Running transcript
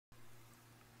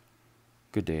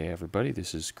Good day, everybody.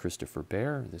 This is Christopher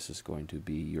Bear. This is going to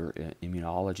be your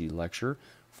immunology lecture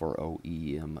for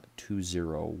OEM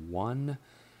 201.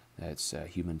 That's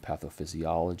Human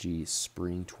Pathophysiology,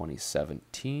 Spring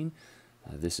 2017.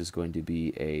 This is going to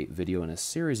be a video in a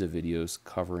series of videos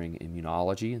covering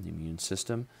immunology and the immune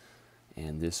system.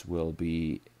 And this will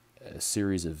be a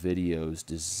series of videos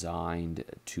designed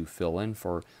to fill in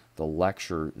for the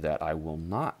lecture that I will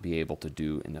not be able to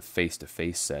do in a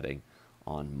face-to-face setting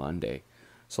on Monday.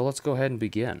 So let's go ahead and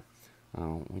begin.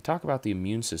 When we talk about the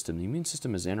immune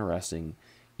system is interesting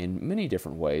in many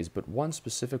different ways, but one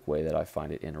specific way that I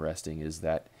find it interesting is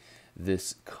that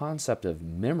this concept of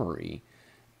memory,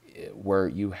 where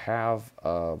you have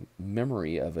a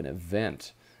memory of an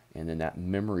event, and then that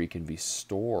memory can be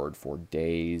stored for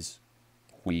days,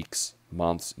 weeks,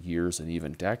 months, years, and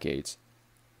even decades.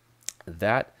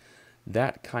 That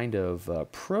kind of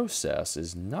process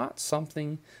is not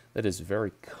something that is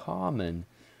very common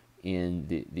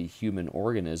in the human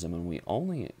organism, and we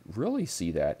only really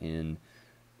see that in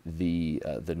the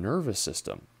nervous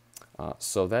system.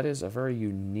 So that is a very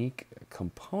unique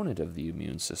component of the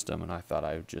immune system, and I thought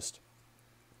I would just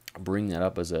bring that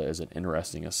up as an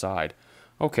interesting aside.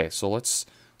 Okay, so let's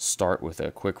start with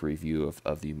a quick review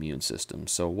of the immune system.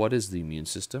 So what is the immune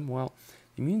system? Well,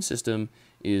 the immune system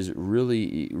is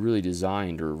really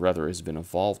designed, or rather has been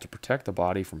evolved to protect the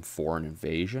body from foreign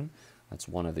invasion. That's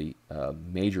one of the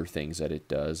major things that it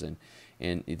does. And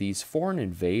these foreign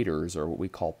invaders are what we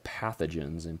call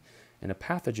pathogens. And a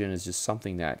pathogen is just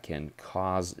something that can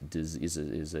cause disease,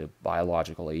 is a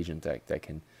biological agent that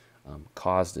can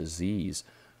cause disease.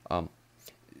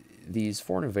 These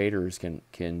foreign invaders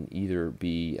can either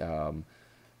be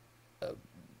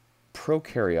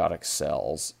prokaryotic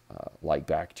cells like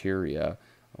bacteria,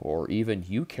 or even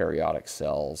eukaryotic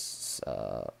cells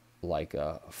like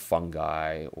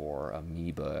fungi or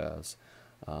amoebas,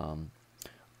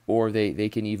 or they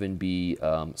can even be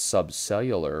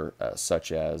subcellular,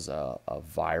 such as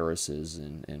viruses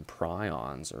and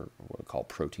prions, or what we call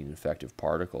protein-infective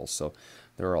particles. So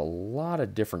there are a lot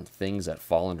of different things that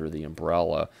fall under the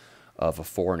umbrella of a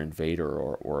foreign invader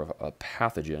or a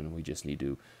pathogen. We just need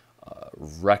to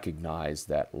recognize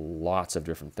that lots of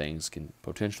different things can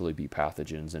potentially be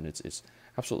pathogens, and it's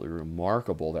absolutely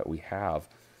remarkable that we have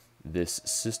this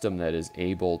system that is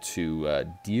able to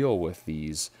deal with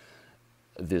this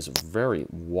very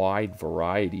wide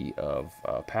variety of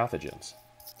pathogens.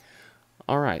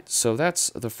 All right, so that's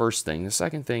the first thing. The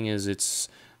second thing is it's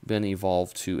been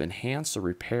evolved to enhance the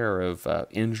repair of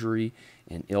injury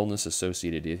and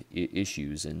illness-associated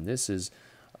issues, and this is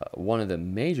one of the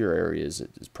major areas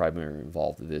that is primarily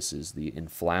involved in this is the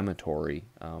inflammatory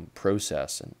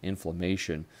process. And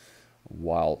inflammation,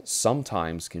 while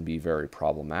sometimes can be very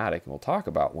problematic, and we'll talk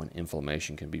about when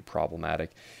inflammation can be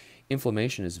problematic,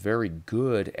 inflammation is very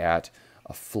good at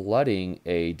flooding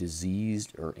a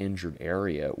diseased or injured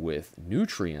area with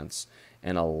nutrients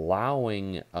and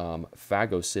allowing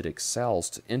phagocytic cells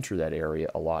to enter that area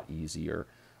a lot easier,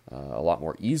 a lot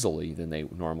more easily than they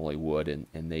normally would,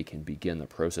 and they can begin the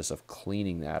process of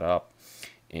cleaning that up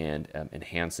and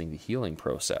enhancing the healing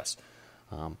process.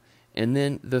 And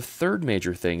then the third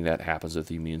major thing that happens with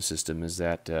the immune system is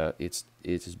that it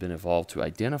has been evolved to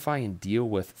identify and deal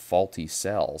with faulty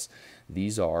cells.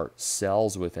 These are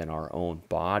cells within our own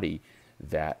body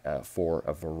that, for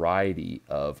a variety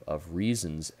of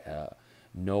reasons,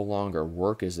 no longer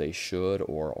work as they should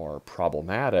or are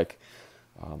problematic.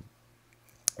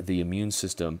 The immune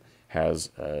system has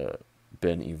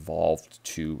been evolved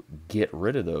to get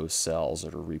rid of those cells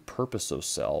or to repurpose those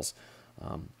cells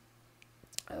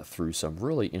through some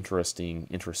really interesting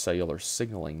intracellular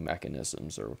signaling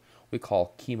mechanisms, or we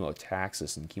call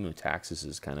chemotaxis. And chemotaxis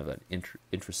is kind of an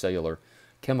intracellular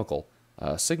chemical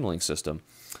signaling system,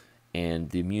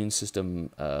 and the immune system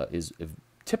is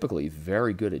typically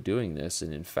very good at doing this.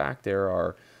 And in fact, there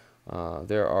are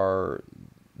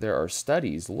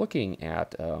studies looking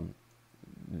at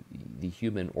the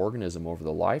human organism over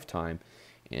the lifetime,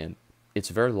 and it's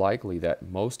very likely that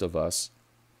most of us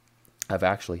have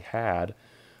actually had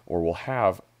or will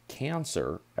have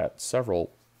cancer at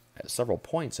several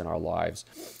points in our lives.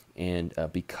 And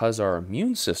because our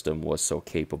immune system was so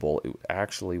capable, it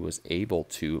actually was able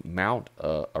to mount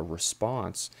a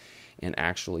response and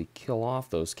actually kill off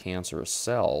those cancerous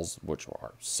cells, which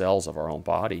are cells of our own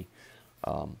body,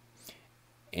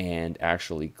 and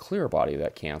actually clear our body of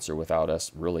that cancer without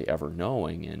us really ever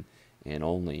knowing. And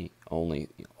only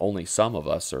some of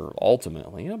us, or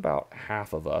ultimately about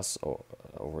half of us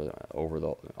over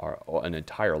an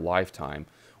entire lifetime,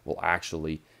 will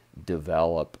actually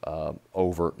develop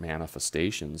overt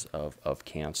manifestations of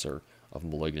cancer of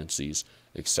malignancies,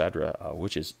 etc.,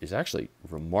 which is actually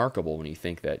remarkable when you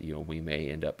think that we may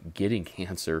end up getting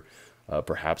cancer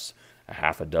perhaps a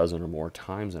half a dozen or more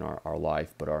times in our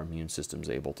life, but our immune system is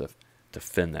able to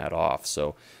fend that off.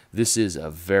 So this is a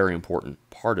very important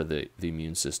part of the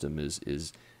immune system,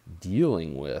 is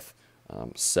dealing with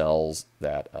cells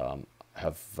that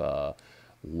have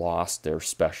lost their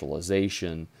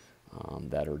specialization,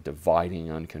 that are dividing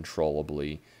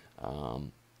uncontrollably,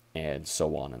 and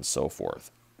so on and so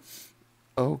forth.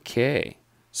 Okay,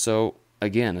 so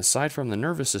again, aside from the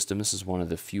nervous system, this is one of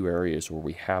the few areas where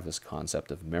we have this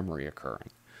concept of memory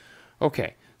occurring.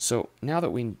 Okay, so now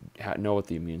that we know what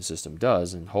the immune system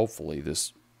does, and hopefully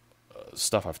this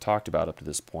stuff I've talked about up to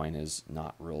this point is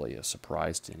not really a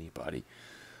surprise to anybody.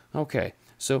 Okay,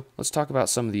 so let's talk about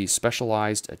some of the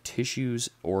specialized tissues,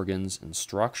 organs, and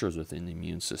structures within the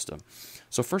immune system.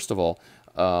 So first of all,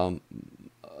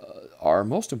 our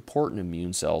most important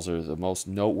immune cells, or the most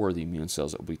noteworthy immune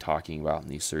cells that we'll be talking about in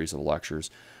these series of lectures,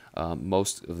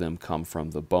 most of them come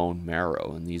from the bone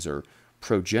marrow, and these are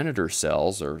progenitor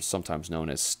cells, or sometimes known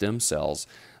as stem cells,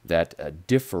 that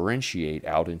differentiate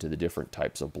out into the different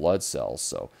types of blood cells.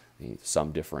 So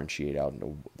some differentiate out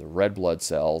into the red blood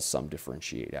cells, some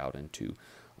differentiate out into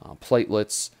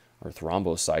platelets or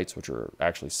thrombocytes, which are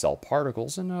actually cell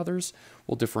particles, and others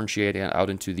will differentiate out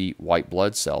into the white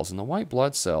blood cells. And the white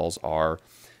blood cells are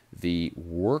the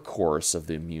workhorse of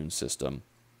the immune system,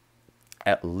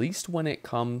 at least when it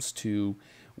comes to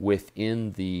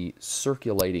within the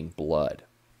circulating blood.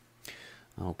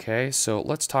 Okay, so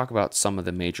let's talk about some of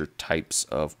the major types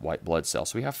of white blood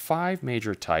cells. So we have 5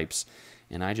 major types,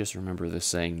 and I just remember this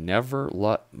saying, never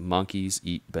let monkeys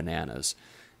eat bananas.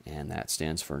 And that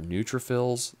stands for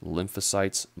neutrophils,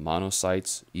 lymphocytes,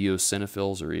 monocytes,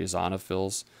 eosinophils or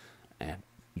eosinophils, and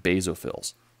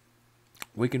basophils.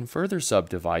 We can further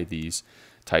subdivide these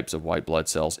types of white blood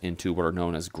cells into what are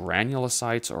known as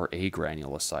granulocytes or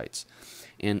agranulocytes.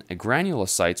 In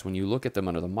granulocytes, when you look at them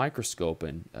under the microscope,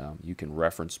 and you can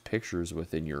reference pictures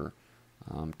within your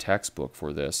textbook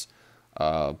for this,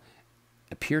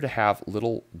 appear to have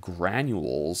little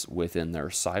granules within their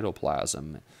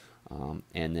cytoplasm.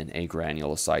 And then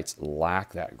agranulocytes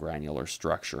lack that granular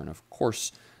structure. And of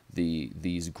course,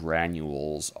 these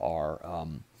granules are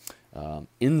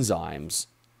enzymes,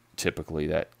 typically,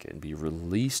 that can be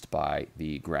released by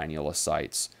the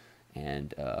granulocytes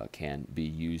and can be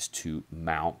used to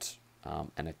mount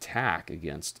an attack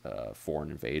against foreign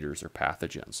invaders or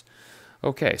pathogens.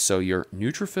 Okay, so your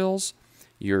neutrophils,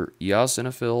 your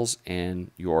eosinophils,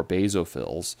 and your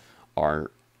basophils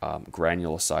are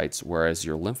granulocytes, whereas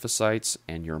your lymphocytes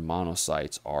and your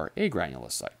monocytes are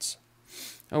agranulocytes.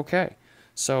 Okay,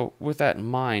 so with that in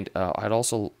mind, I'd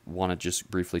also want to just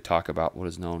briefly talk about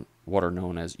what are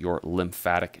known as your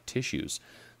lymphatic tissues.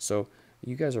 So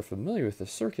you guys are familiar with the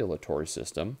circulatory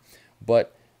system,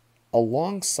 but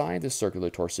alongside the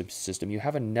circulatory system, you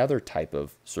have another type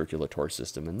of circulatory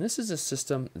system, and this is a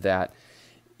system that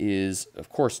is, of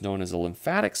course, known as a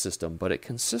lymphatic system, but it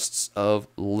consists of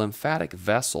lymphatic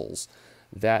vessels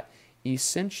that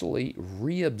essentially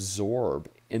reabsorb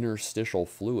interstitial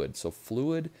fluid. So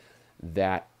fluid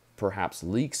that perhaps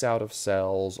leaks out of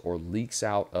cells or leaks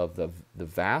out of the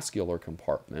vascular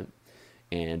compartment,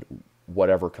 and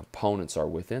whatever components are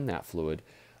within that fluid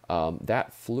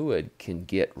can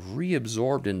get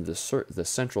reabsorbed into the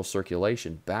central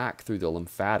circulation back through the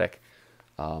lymphatic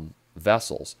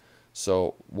vessels.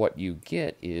 So what you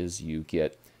get is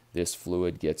this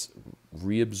fluid gets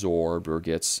reabsorbed or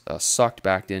gets sucked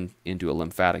back into a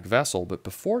lymphatic vessel, but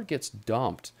before it gets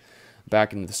dumped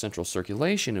back into the central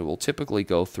circulation, it will typically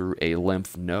go through a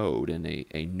lymph node. And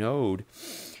a node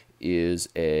is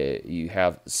you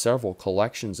have several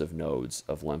collections of nodes,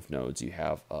 of lymph nodes. You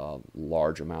have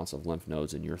large amounts of lymph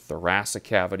nodes in your thoracic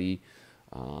cavity,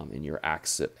 in your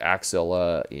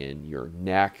axilla, in your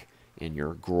neck, in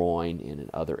your groin, and in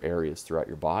other areas throughout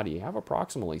your body. You have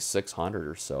approximately 600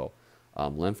 or so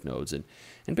lymph nodes. And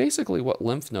basically what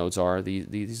lymph nodes are,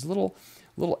 these little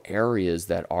areas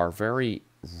that are very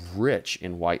rich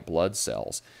in white blood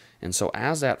cells. And so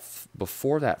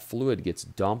before that fluid gets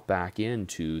dumped back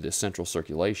into the central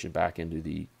circulation, back into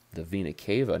the vena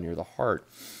cava near the heart,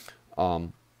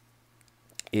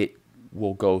 it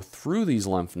will go through these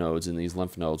lymph nodes, and these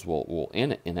lymph nodes will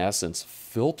in essence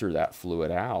filter that fluid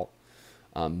out,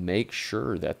 make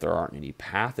sure that there aren't any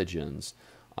pathogens,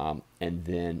 and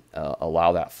then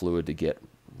allow that fluid to get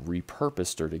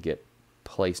repurposed or to get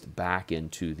placed back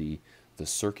into the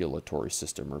circulatory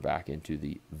system or back into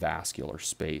the vascular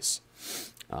space.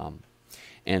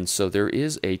 And so there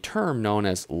is a term known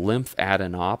as lymph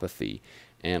adenopathy,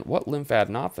 And what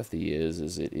lymphadenopathy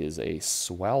is it is a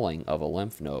swelling of a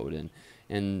lymph node.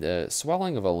 And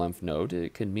swelling of a lymph node,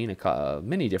 it can mean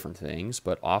many different things,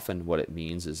 but often what it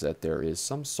means is that there is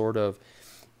some sort of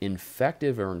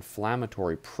infective or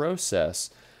inflammatory process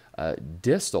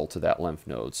distal to that lymph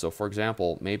node. So for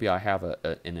example, maybe I have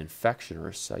an infection or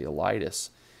a cellulitis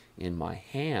in my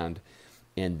hand,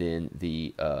 and then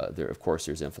of course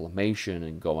there's inflammation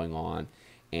and going on,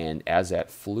 and as that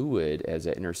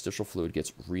interstitial fluid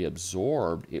gets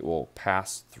reabsorbed, it will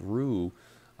pass through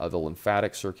the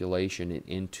lymphatic circulation and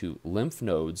into lymph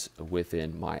nodes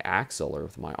within my axilla or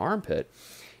with my armpit.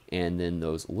 And then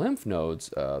those lymph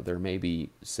nodes, there may be,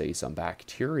 say, some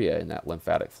bacteria in that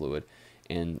lymphatic fluid,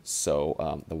 and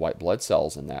so the white blood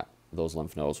cells in those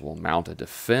lymph nodes will mount a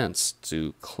defense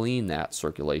to clean that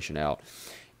circulation out,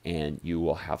 and you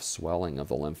will have swelling of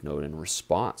the lymph node in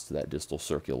response to that distal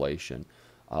circulation.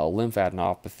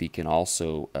 Lymphadenopathy can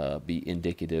also be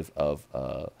indicative of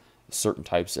certain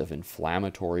types of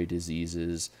inflammatory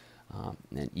diseases,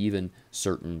 and even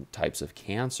certain types of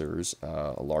cancers,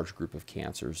 a large group of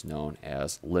cancers known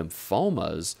as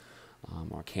lymphomas,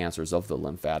 or cancers of the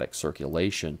lymphatic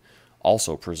circulation,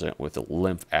 also present with a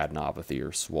lymph adenopathy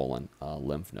or swollen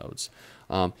lymph nodes.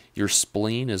 Your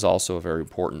spleen is also a very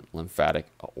important lymphatic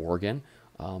organ.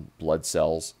 Blood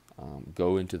cells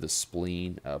go into the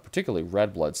spleen, particularly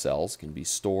red blood cells can be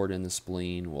stored in the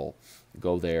spleen, will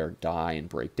go there, die, and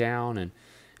break down. And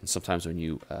sometimes when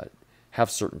you have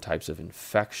certain types of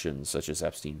infections, such as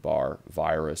Epstein-Barr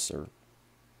virus or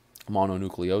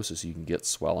mononucleosis, you can get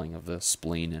swelling of the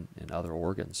spleen and other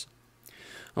organs.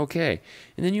 Okay,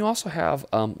 and then you also have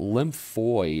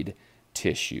lymphoid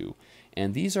tissue,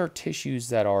 and these are tissues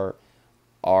that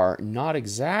are not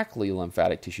exactly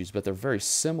lymphatic tissues, but they're very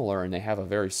similar, and they have a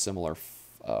very similar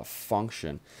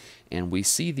function. And we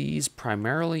see these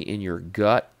primarily in your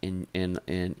gut and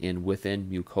within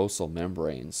mucosal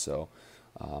membranes. So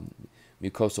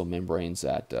mucosal membranes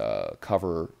that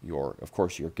cover of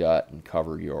course, your gut and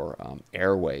cover your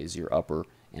airways, your upper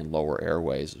and lower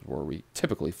airways, is where we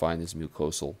typically find this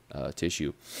mucosal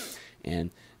tissue.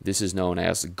 And this is known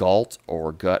as GALT,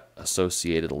 or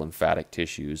gut-associated lymphatic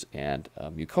tissues, and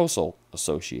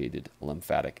mucosal-associated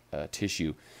lymphatic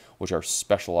tissue, which are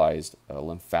specialized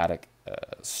lymphatic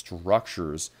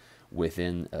structures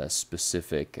within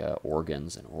specific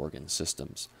organs and organ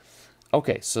systems.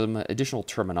 Okay, some additional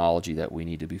terminology that we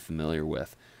need to be familiar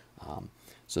with.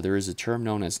 So there is a term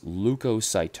known as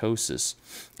leukocytosis,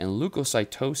 and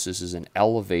leukocytosis is an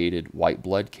elevated white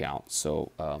blood count.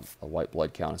 So a white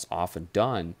blood count is often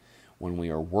done when we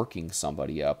are working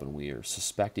somebody up and we are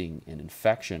suspecting an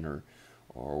infection,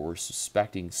 or we're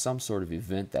suspecting some sort of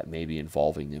event that may be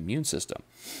involving the immune system.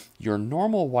 Your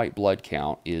normal white blood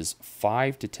count is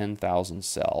 5 to 10,000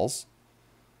 cells.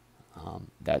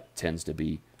 That tends to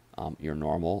be your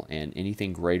normal, and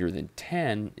anything greater than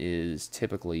 10 is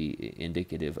typically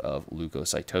indicative of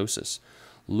leukocytosis.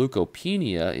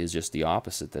 Leukopenia is just the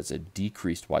opposite. That's a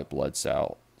decreased white blood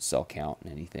cell count,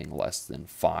 and anything less than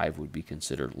 5 would be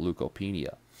considered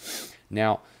leukopenia.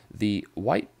 Now, the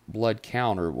white blood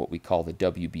count, or what we call the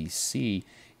WBC,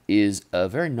 is a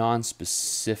very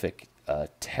non-specific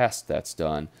test that's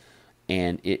done,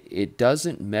 and it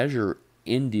doesn't measure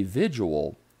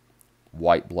individual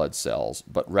white blood cells,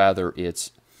 but rather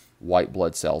it's white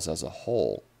blood cells as a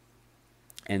whole.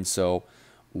 And so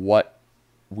what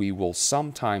we will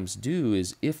sometimes do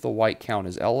is, if the white count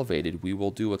is elevated, we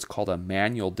will do what's called a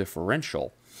manual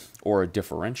differential, or a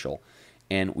differential,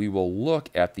 and we will look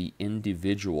at the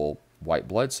individual white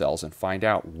blood cells and find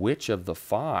out which of the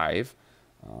 5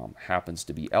 happens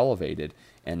to be elevated,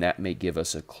 and that may give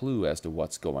us a clue as to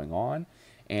what's going on.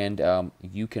 And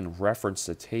you can reference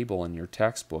the table in your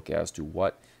textbook as to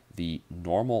what the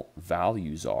normal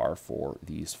values are for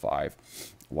these 5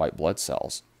 white blood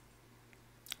cells.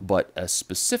 But a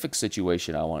specific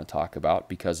situation I want to talk about,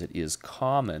 because it is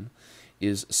common,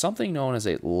 is something known as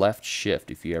a left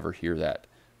shift, if you ever hear that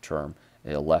term,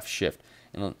 a left shift.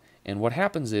 And what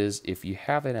happens is, if you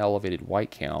have an elevated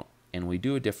white count and we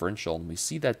do a differential and we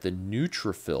see that the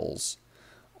neutrophils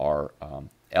are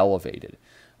elevated,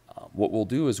 what we'll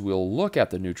do is we'll look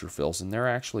at the neutrophils, and there are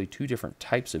actually 2 different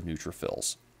types of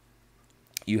neutrophils.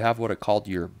 You have what are called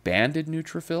your banded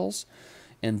neutrophils,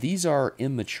 and these are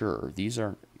immature. These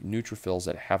are neutrophils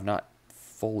that have not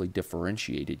fully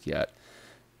differentiated yet.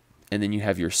 And then you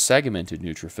have your segmented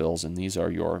neutrophils, and these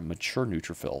are your mature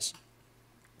neutrophils.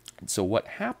 And so what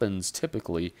happens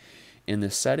typically in the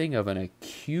setting of an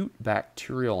acute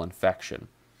bacterial infection,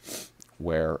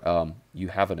 where you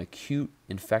have an acute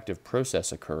infective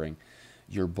process occurring,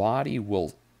 your body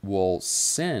will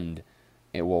send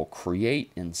it will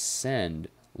create and send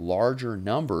larger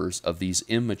numbers of these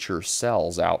immature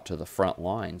cells out to the front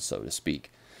line, so to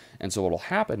speak. And so what will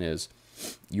happen is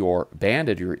your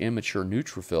banded, your immature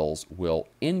neutrophils will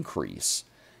increase,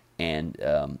 and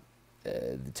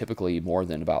typically more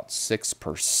than about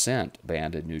 6%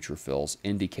 banded neutrophils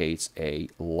indicates a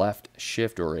left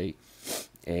shift or a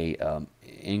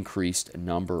increased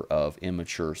number of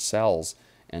immature cells,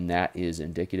 and that is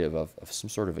indicative of some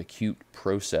sort of acute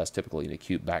process, typically an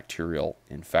acute bacterial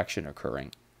infection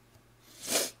occurring.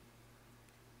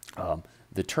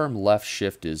 The term left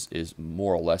shift is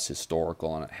more or less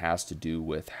historical, and it has to do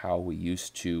with how we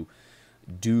used to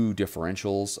do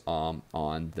differentials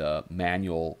on the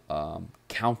manual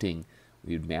counting.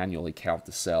 We would manually count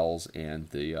the cells, and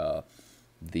the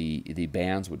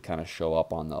bands would kind of show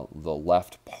up on the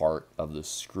left part of the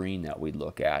screen that we'd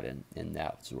look at, and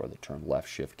that's where the term left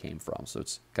shift came from. So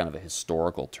it's kind of a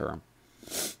historical term.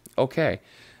 Okay,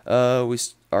 we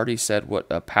already said what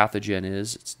a pathogen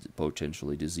is. It's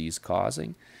potentially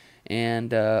disease-causing.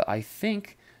 And I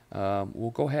think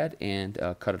we'll go ahead and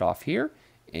cut it off here,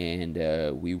 and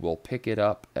we will pick it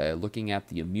up looking at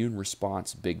the immune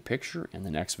response big picture in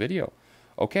the next video.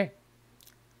 Okay,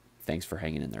 thanks for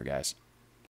hanging in there, guys.